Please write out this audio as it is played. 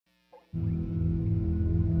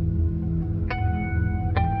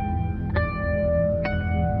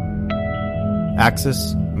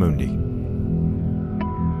Axis Mundi.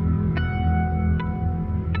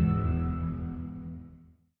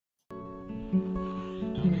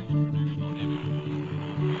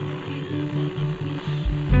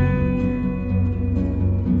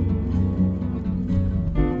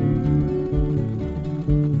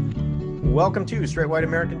 Welcome to Straight White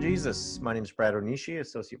American Jesus. My name is Brad Onishi,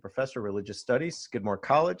 Associate Professor of Religious Studies, Skidmore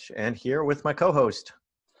College, and here with my co-host.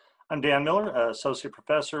 I'm Dan Miller, Associate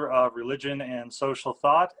Professor of Religion and Social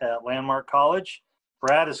Thought at Landmark College.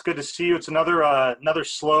 Brad, it's good to see you. It's another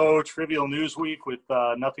slow, trivial news week with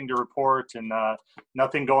nothing to report and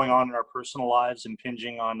nothing going on in our personal lives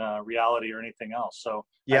impinging on reality or anything else. So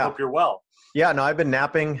I hope you're well. Yeah, no, I've been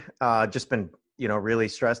napping, just been really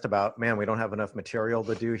stressed about, man, we don't have enough material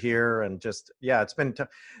to do here. And just, it's been,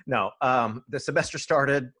 the semester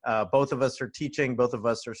started, both of us are teaching, both of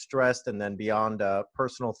us are stressed. And then beyond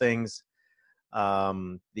personal things,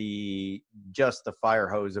 the fire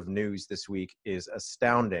hose of news this week is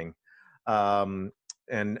astounding. And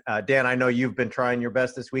Dan, I know you've been trying your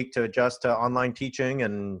best this week to adjust to online teaching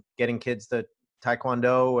and getting kids to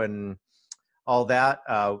Taekwondo and all that.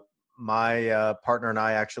 My partner and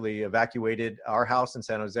I actually evacuated our house in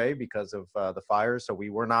San Jose because of the fires. So we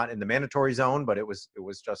were not in the mandatory zone, but it was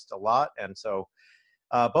just a lot. And so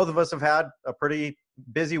both of us have had a pretty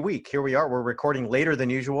busy week. Here we are. We're recording later than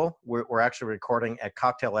usual. We're actually recording at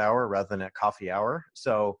cocktail hour rather than at coffee hour.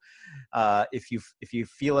 So if you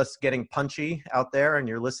feel us getting punchy out there and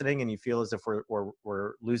you're listening and you feel as if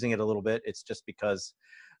we're losing it a little bit, it's just because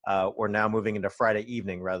we're now moving into Friday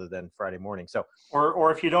evening rather than Friday morning. So,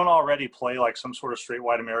 or if you don't already play like some sort of straight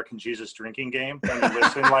white American Jesus drinking game, then you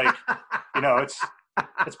listen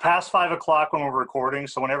it's past 5 o'clock when we're recording.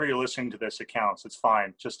 So whenever you're listening to this, it counts. It's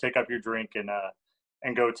fine. Just take up your drink and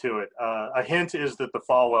go to it. A hint is that the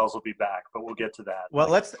Falwells will be back, but we'll get to that. Well,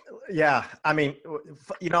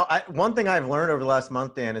 one thing I've learned over the last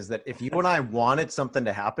month, Dan, is that if you and I wanted something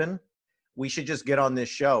to happen, we should just get on this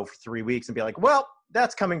show for 3 weeks and be like, well,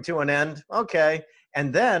 that's coming to an end. Okay.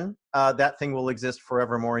 And then that thing will exist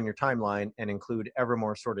forevermore in your timeline and include ever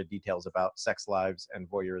more sordid details about sex lives and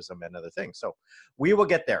voyeurism and other things. So we will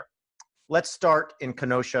get there. Let's start in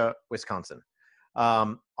Kenosha, Wisconsin.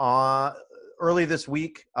 Early this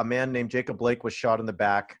week, a man named Jacob Blake was shot in the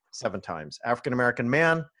back 7 times. African-American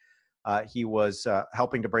man. He was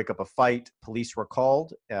helping to break up a fight. Police were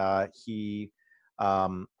called. He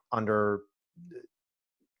under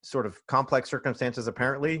sort of complex circumstances,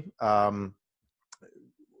 apparently,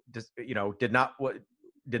 did not want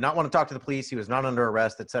to talk to the police. He was not under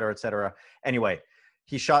arrest, et cetera, et cetera. Anyway,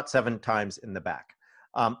 he shot 7 times in the back.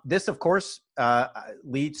 This, of course,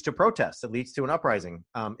 leads to protests. It leads to an uprising.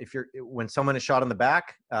 When someone is shot in the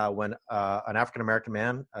back, when an African-American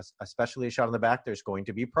man, especially is shot in the back, there's going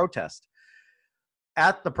to be protest.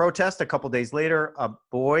 At the protest, a couple days later, a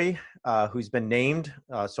boy who's been named,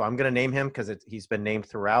 so I'm going to name him because he's been named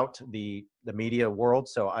throughout the media world.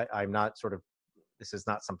 So I'm not this is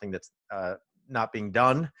not something that's not being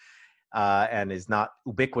done and is not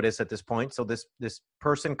ubiquitous at this point. So this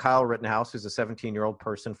person, Kyle Rittenhouse, who's a 17-year-old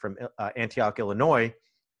person from Antioch, Illinois,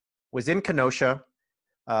 was in Kenosha.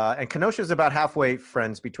 And Kenosha is about halfway,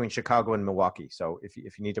 friends, between Chicago and Milwaukee. So if you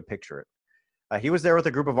need to picture it. He was there with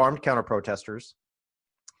a group of armed counter-protesters.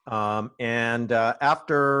 After,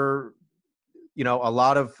 a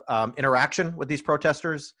lot of interaction with these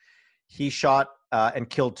protesters, he shot and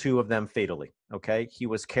killed 2 of them fatally. Okay. He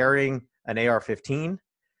was carrying an AR-15.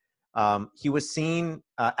 He was seen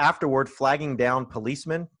afterward flagging down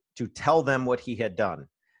policemen to tell them what he had done.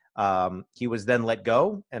 He was then let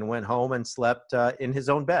go and went home and slept in his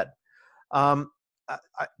own bed.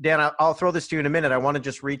 Dan, I'll throw this to you in a minute. I want to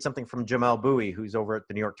just read something from Jamel Bowie, who's over at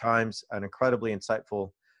the New York Times, an incredibly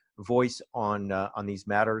insightful voice on these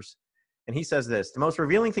matters. And he says this: the most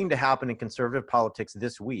revealing thing to happen in conservative politics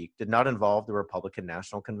this week did not involve the Republican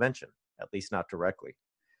National Convention, at least not directly.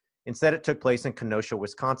 Instead, it took place in Kenosha,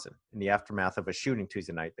 Wisconsin, in the aftermath of a shooting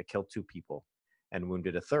Tuesday night that killed 2 people and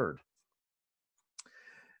wounded a 3rd.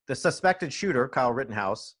 The suspected shooter, Kyle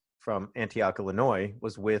Rittenhouse, from Antioch, Illinois,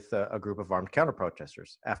 was with a group of armed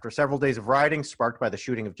counter-protesters. After several days of rioting sparked by the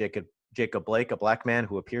shooting of Jacob Blake, a black man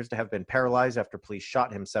who appears to have been paralyzed after police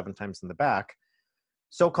shot him 7 times in the back,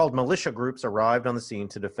 so-called militia groups arrived on the scene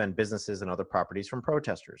to defend businesses and other properties from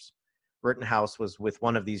protesters. Rittenhouse was with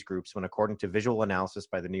one of these groups when, according to visual analysis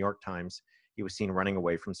by the New York Times, he was seen running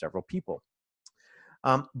away from several people.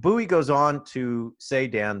 Bowie goes on to say,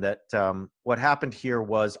 Dan, that what happened here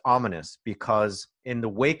was ominous because in the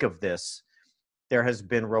wake of this, there has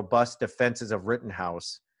been robust defenses of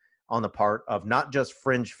Rittenhouse on the part of not just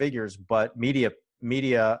fringe figures, but media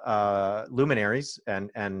media luminaries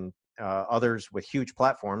and others with huge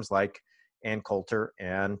platforms like Ann Coulter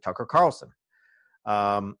and Tucker Carlson.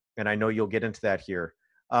 And I know you'll get into that here.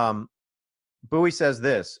 Bowie says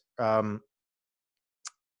this. I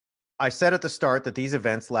said at the start that these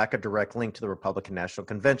events lack a direct link to the Republican National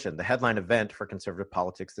Convention, the headline event for conservative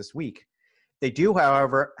politics this week. They do,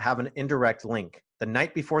 however, have an indirect link. The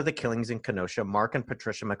night before the killings in Kenosha, Mark and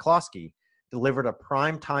Patricia McCloskey delivered a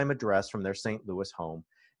prime-time address from their St. Louis home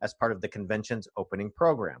as part of the convention's opening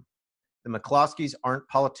program. The McCloskeys aren't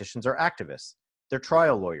politicians or activists. They're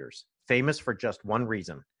trial lawyers, famous for just one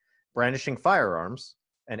reason: brandishing firearms,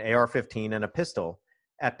 an AR-15 and a pistol,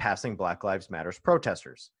 at passing Black Lives Matter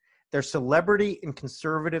protesters. Their celebrity in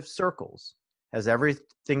conservative circles has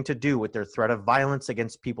everything to do with their threat of violence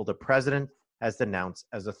against people the president has denounced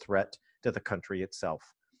as a threat to the country itself.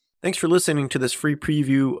 Thanks for listening to this free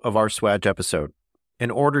preview of our Swag episode.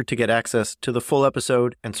 In order to get access to the full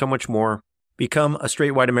episode and so much more, become a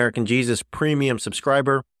Straight White American Jesus premium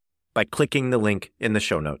subscriber by clicking the link in the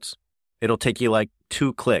show notes. It'll take you like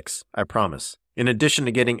 2 clicks, I promise. In addition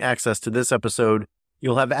to getting access to this episode,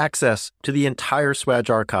 you'll have access to the entire Swag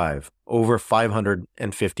archive, over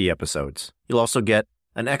 550 episodes. You'll also get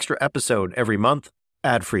an extra episode every month,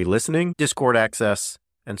 ad-free listening, Discord access,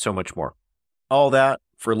 and so much more. All that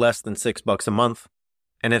for less than $6 a month,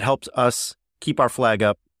 and it helps us keep our flag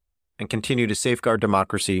up and continue to safeguard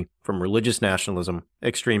democracy from religious nationalism,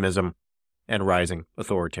 extremism, and rising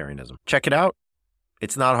authoritarianism. Check it out.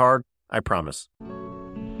 It's not hard, I promise.